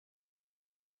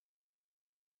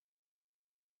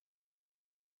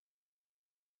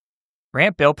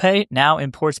Ramp Bill Pay now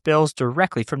imports bills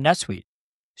directly from NetSuite,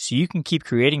 so you can keep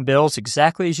creating bills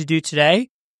exactly as you do today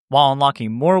while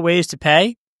unlocking more ways to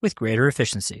pay with greater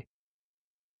efficiency.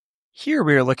 Here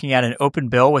we are looking at an open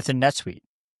bill within NetSuite.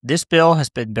 This bill has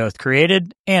been both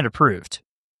created and approved.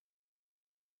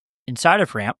 Inside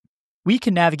of Ramp, we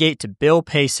can navigate to Bill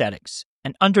Pay settings,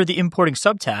 and under the Importing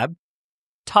subtab,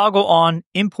 toggle on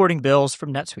Importing Bills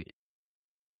from NetSuite.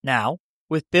 Now,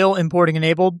 with bill importing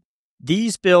enabled,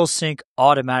 these bills sync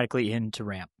automatically into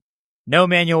Ramp. No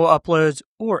manual uploads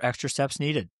or extra steps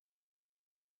needed.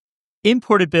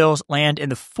 Imported bills land in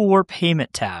the For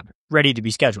Payment tab, ready to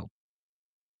be scheduled.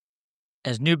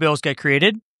 As new bills get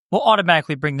created, we'll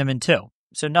automatically bring them in too,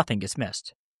 so nothing gets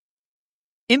missed.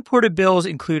 Imported bills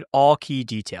include all key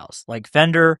details like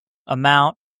vendor,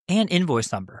 amount, and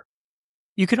invoice number.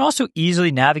 You can also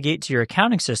easily navigate to your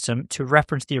accounting system to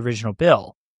reference the original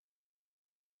bill.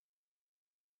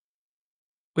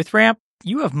 With Ramp,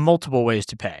 you have multiple ways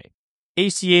to pay: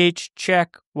 ACH,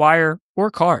 check, wire,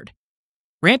 or card.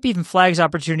 Ramp even flags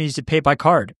opportunities to pay by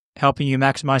card, helping you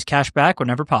maximize cash back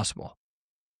whenever possible.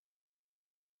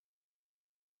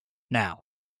 Now,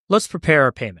 let's prepare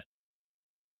our payment.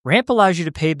 Ramp allows you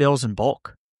to pay bills in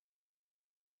bulk.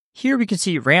 Here we can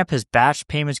see Ramp has batched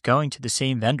payments going to the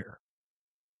same vendor.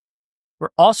 We're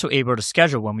also able to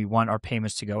schedule when we want our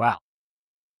payments to go out.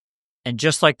 And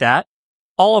just like that,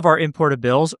 all of our imported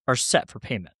bills are set for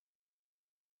payment.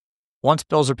 Once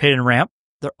bills are paid in Ramp,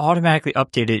 they're automatically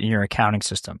updated in your accounting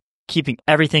system, keeping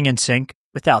everything in sync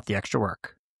without the extra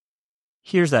work.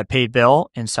 Here's that paid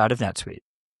bill inside of NetSuite.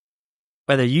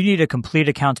 Whether you need a complete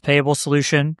accounts payable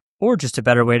solution or just a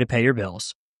better way to pay your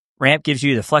bills, Ramp gives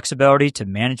you the flexibility to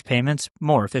manage payments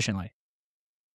more efficiently.